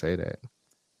when you say that.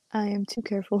 I am too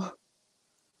careful.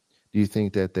 Do you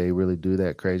think that they really do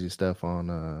that crazy stuff on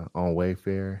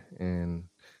Wayfair and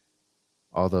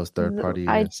all those third party?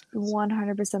 I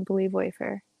 100% believe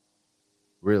Wayfair.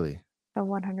 Really? I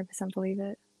 100% believe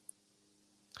it.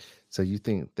 So you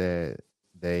think that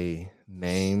they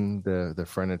name the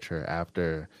furniture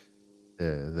after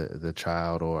the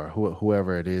child or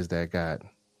whoever it is that got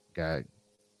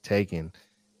taken,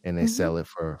 and they sell it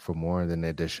for more, and then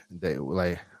they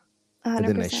like, and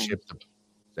then 100%.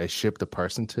 they ship the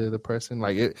person to the person.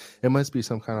 Like it must be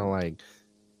some kind of like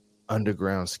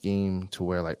underground scheme to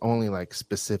where like only like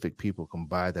specific people can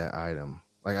buy that item.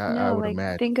 Like I No, would like,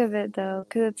 imagine. think of it though,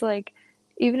 because it's like,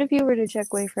 even if you were to check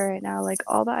Wayfair right now, like,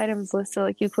 all the items listed,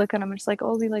 like, you click on them, it's like,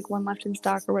 only like one left in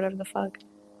stock or whatever the fuck.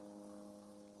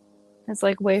 It's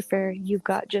like, Wayfair, you've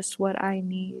got just what I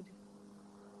need.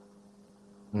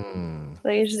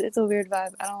 Like, it's a weird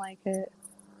vibe. I don't like it.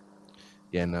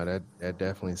 Yeah, no, that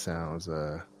definitely sounds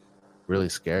really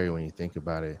scary when you think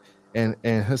about it. And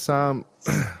Hassam,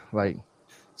 like,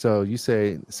 so you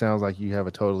say it sounds like you have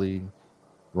a totally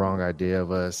wrong idea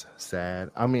of us. Sad.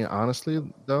 I mean, honestly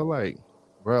though, like,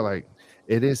 bro, like,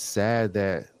 it is sad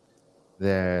that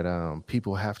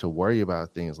people have to worry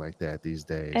about things like that these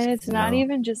days. And it's You not know?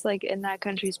 even just like in that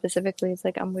country specifically. It's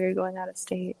like, I'm weird going out of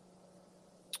state.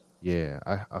 Yeah,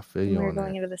 I feel I'm you weird on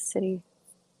going that. into the city.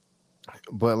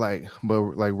 But like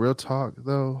real talk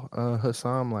though,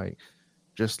 Hassam, like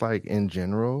just like in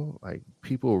general, like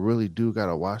people really do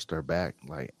gotta watch their back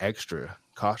like extra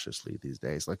cautiously these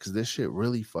days. Like, cause this shit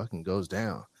really fucking goes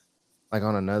down. Like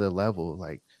on another level.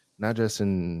 Like not just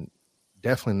in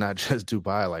definitely not just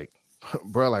Dubai, like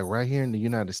bro, like right here in the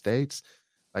United States,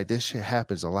 like this shit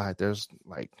happens a lot. There's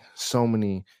like so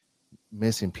many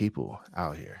missing people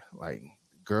out here. Like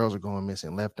girls are going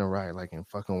missing left and right, like in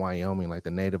fucking Wyoming, like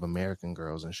the Native American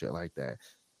girls and shit like that.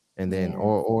 And then Yeah.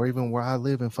 or even where I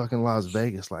live in fucking Las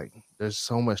Vegas, like there's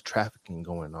so much trafficking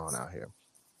going on out here.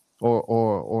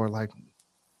 Or like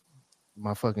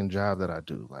my fucking job that I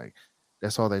do, like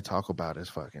that's all they talk about is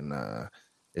fucking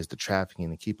is the trafficking,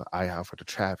 and keep an eye out for the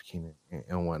trafficking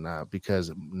and whatnot.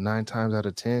 Because 9 times out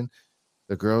of 10,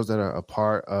 the girls that are a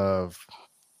part of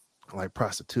like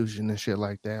prostitution and shit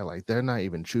like that, like they're not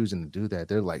even choosing to do that.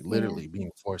 They're like Yeah. literally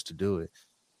being forced to do it.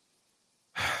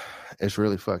 It's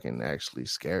really fucking actually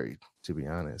scary, to be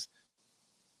honest.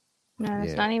 No,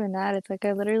 it's Yeah. not even that. It's like,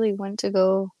 I literally went to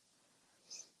go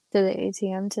to the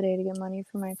ATM today to get money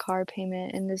for my car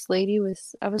payment, and this lady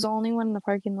I was the only one in the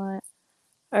parking lot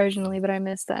originally, but I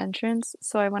missed the entrance,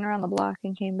 so I went around the block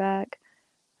and came back,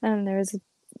 and there was a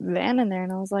van in there,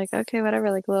 and I was like, okay,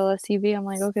 whatever, like a little SUV. I'm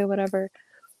like, okay, whatever.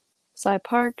 So I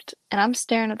parked, and I'm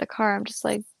staring at the car. I'm just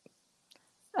like,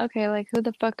 okay, like, who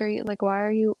the fuck are you? Like, why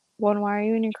are you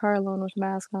in your car alone with a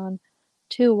mask on?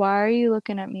 Two, why are you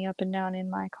looking at me up and down in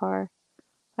my car?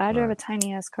 I drive a Right.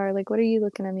 tiny ass car. Like, what are you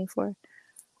looking at me for?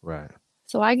 Right.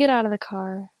 So I get out of the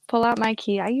car, pull out my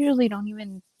key. I usually don't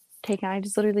even take it. I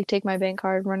just literally take my bank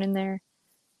card, run in there,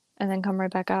 and then come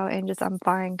right back out, and just, I'm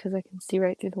fine because I can see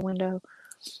right through the window.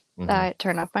 Mm-hmm. I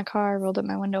turned off my car, rolled up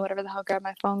my window, whatever the hell, grabbed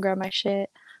my phone, grabbed my shit.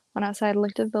 Went outside,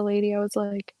 looked at the lady. I was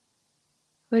like,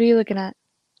 what are you looking at?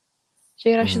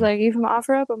 She's Mm-hmm. like, are you from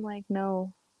OfferUp? I'm like,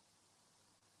 no.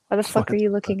 Why the What fuck are the you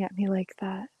fuck? looking at me like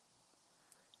that?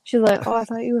 She's like, oh, I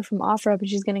thought you were from OfferUp, and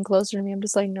she's getting closer to me. I'm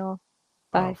just like, no,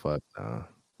 Oh bye. fuck no.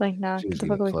 Like, nah, She get was the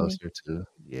fuck getting away from me. closer to.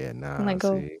 Yeah, I'm nah. like,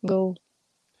 go, See, go.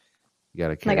 you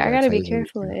gotta Like, carry I that gotta be taser with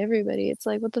careful you. of everybody. It's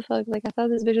like, what the fuck? Like, I thought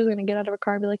this bitch was gonna get out of her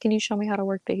car and be like, can you show me how to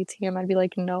work the ATM? I'd be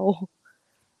like, no.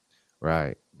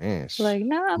 Right, man. Like,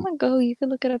 nah, I'm gonna go. You can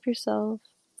look it up yourself.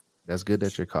 That's good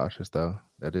that you're cautious, though.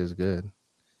 That is good.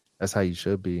 That's how you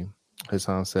should be.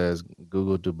 Hassan says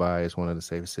Google Dubai is one of the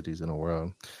safest cities in the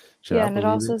world. Should Yeah, I and it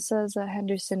believe also it? says that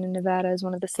Henderson in Nevada is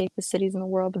one of the safest cities in the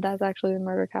world, but that's actually the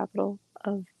murder capital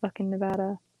of fucking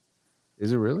Nevada.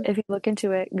 Is it really? If you look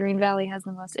into it, Green Valley has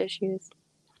the most issues.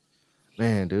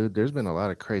 Man, dude, there's been a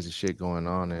lot of crazy shit going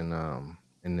on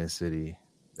in this city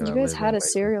that You I guys live in had a lately.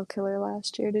 serial killer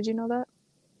last year. Did you know that?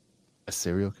 A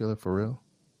serial killer for real?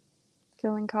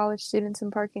 Killing college students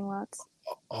in parking lots.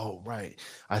 Oh, right.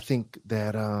 I think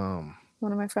that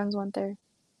One of my friends went there.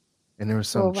 and there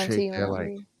was Well, some went to chick that like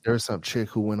UNLV. there was some chick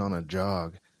who went on a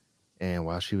jog, and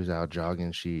while she was out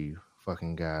jogging, she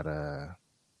fucking got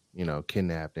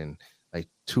kidnapped, and like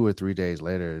 2 or 3 days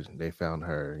later they found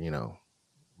her,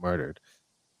 murdered.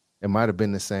 It might have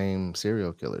been the same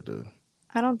serial killer dude.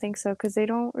 I don't think so, because they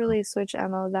don't really switch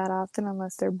MO that often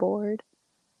unless they're bored.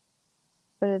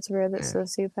 But it's rare that Man,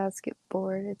 sociopaths get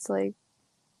bored. It's like,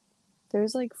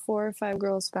 there's like 4 or 5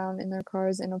 girls found in their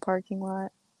cars in a parking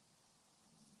lot.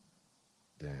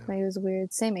 damn. Like, it was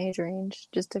weird. Same age range,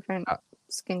 just different I,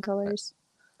 skin colors.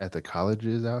 at the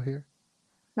colleges out here?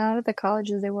 Not at the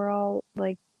colleges. They were all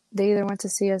like, they either went to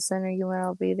CSN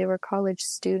or UNLV. They were college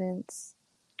students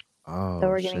that Oh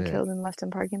were getting shit. killed and left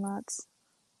in parking lots.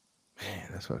 Man,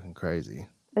 that's fucking crazy.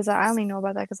 I only know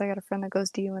about that because I got a friend that goes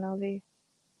to UNLV.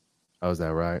 Oh, is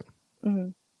that right? Hmm.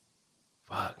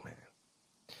 Fuck, man.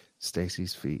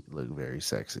 Stacey's feet look very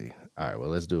sexy. All right, well,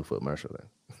 let's do a foot commercial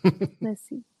then. Let's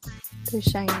see. They're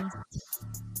shiny.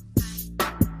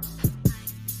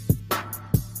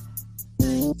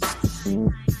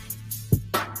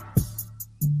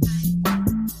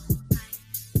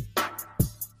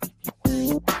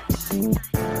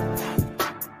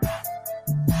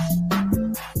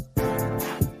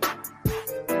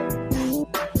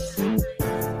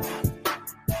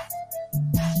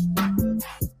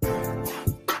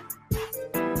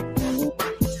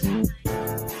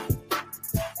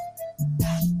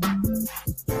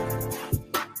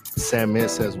 Sam Mint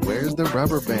says, "Where's the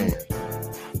rubber band?"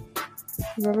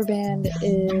 Rubber band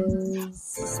is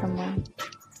somewhere.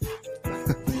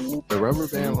 The rubber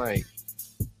band like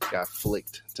got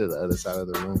flicked to the other side of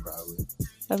the room, probably.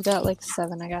 I've got like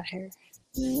 7. I got hair.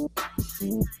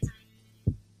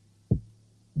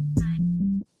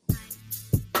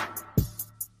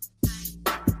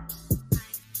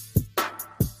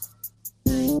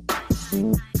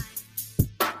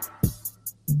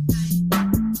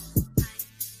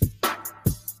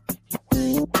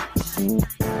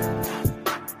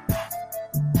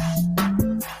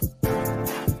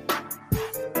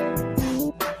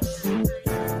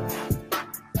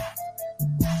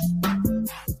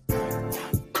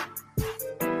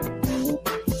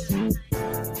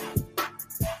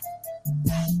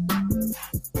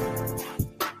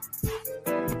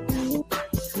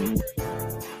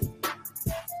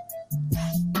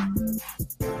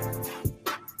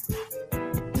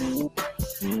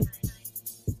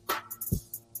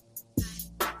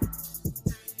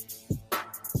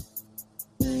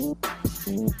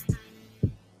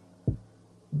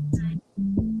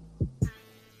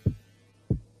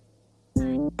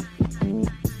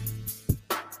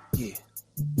 Yeah.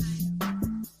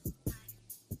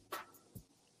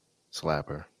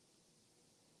 Slapper.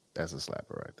 That's a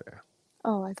slapper right there.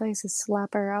 Oh, I thought you said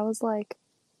slapper. I was like,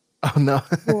 Oh no.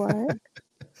 what?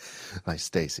 Like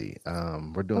Stacey,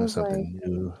 we're doing something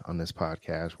new on this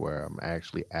podcast where I'm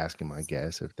actually asking my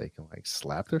guests if they can like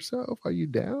slap themselves. Are you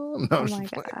down? No, Oh my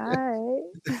god.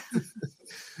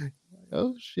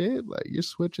 Oh shit! Like you're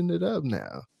switching it up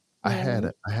now. I had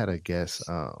a guest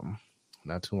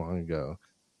not too long ago.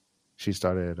 She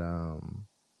started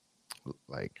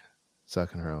like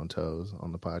sucking her own toes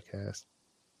on the podcast,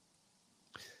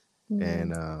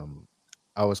 and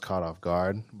I was caught off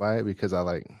guard by it because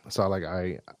I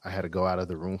had to go out of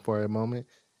the room for a moment,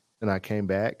 and I came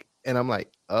back and I'm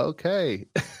like, okay.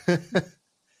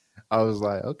 I was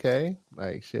like, okay,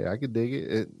 like shit, I could dig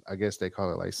it. I guess they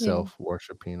call it like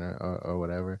self-worshiping or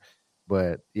whatever.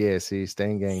 But yeah, see,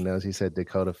 Stain Gang knows. He said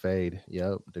Dakota Fade.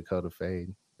 Yep, Dakota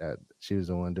Fade. That she was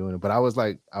the one doing it. But I was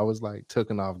like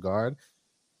taken off guard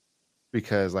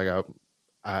because like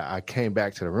I came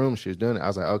back to the room. She was doing it. I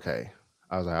was like, okay.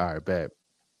 I was like, all right, bet.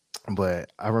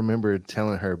 But I remember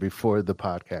telling her before the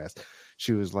podcast,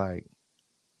 she was like,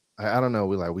 I don't know,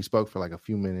 we spoke for like a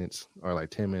few minutes or like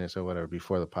 10 minutes or whatever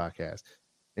before the podcast.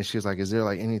 And she was like, is there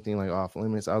like anything like off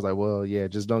limits? I was like, well, yeah,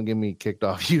 just don't get me kicked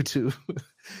off YouTube.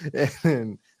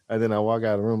 and then I walk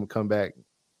out of the room and come back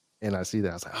and I see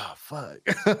that. I was like, oh, fuck.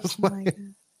 I was like,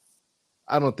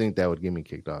 I don't think that would get me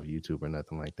kicked off YouTube or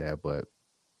nothing like that. But,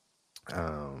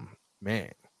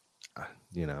 man,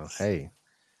 you know, hey,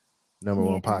 number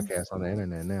one podcast on the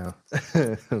internet now.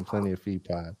 Plenty of feed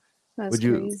pod. That's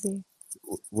crazy.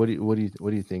 What do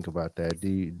you think about that?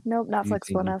 Nope, not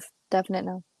flexible enough. Definite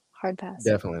no. Hard pass.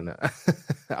 Definitely not.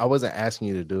 I wasn't asking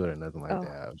you to do it or nothing like that.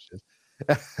 I was just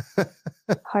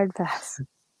hard pass.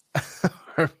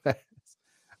 Hard pass.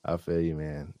 I feel you,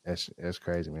 man. That's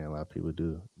crazy, man. A lot of people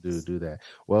do that.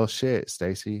 Well, shit,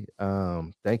 Stacey.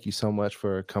 Thank you so much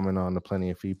for coming on the Plenty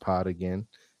of Feed pod again.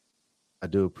 I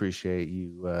do appreciate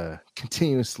you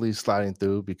continuously sliding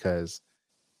through because,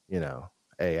 you know,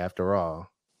 hey, after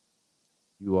all,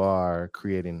 you are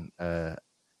creating a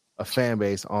fan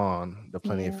base on the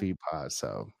Plenty of Feed pod.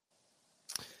 So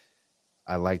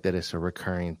I like that it's a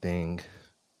recurring thing.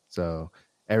 So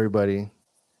everybody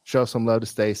show some love to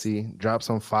Stacey, drop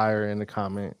some fire in the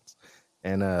comments,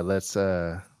 and let's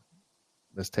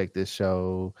take this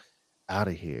show out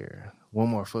of here. One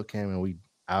more foot cam and we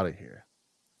out of here.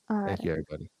 All right. Thank you,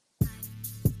 everybody.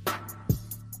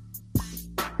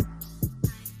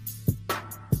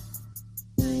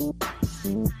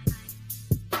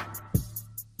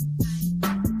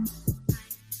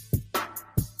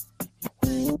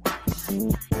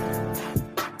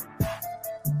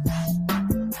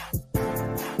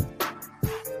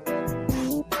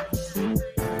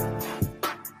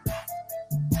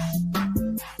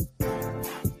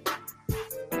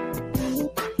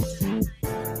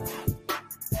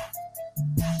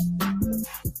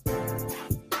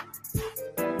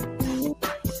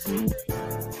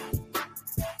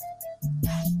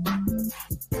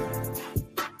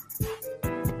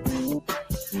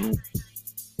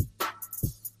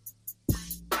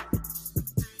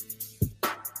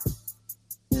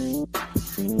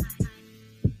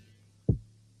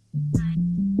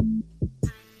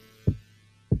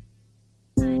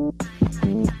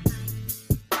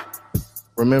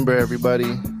 Remember,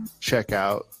 everybody, check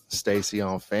out Stacey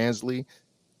on Fansly,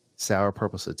 Sour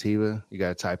Purple Sativa. You got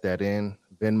to type that in.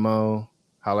 Venmo,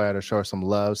 holler at her, show her some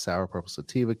love. Sour Purple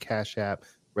Sativa, Cash App,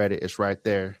 Reddit. It's right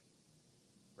there,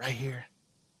 right here,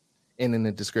 and in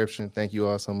the description. Thank you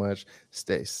all so much.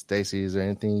 Stacey, is there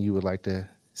anything you would like to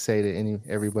say to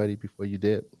everybody before you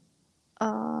dip?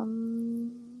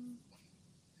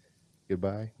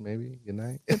 Goodbye, maybe. Good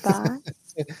night. Goodbye.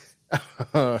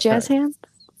 Jazz hands.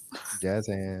 Jazz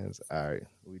hands. All right,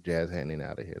 we jazz handing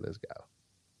out of here. Let's go.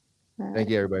 All Thank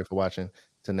you, everybody, for watching.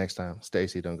 Till next time,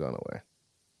 Stacey, don't go nowhere.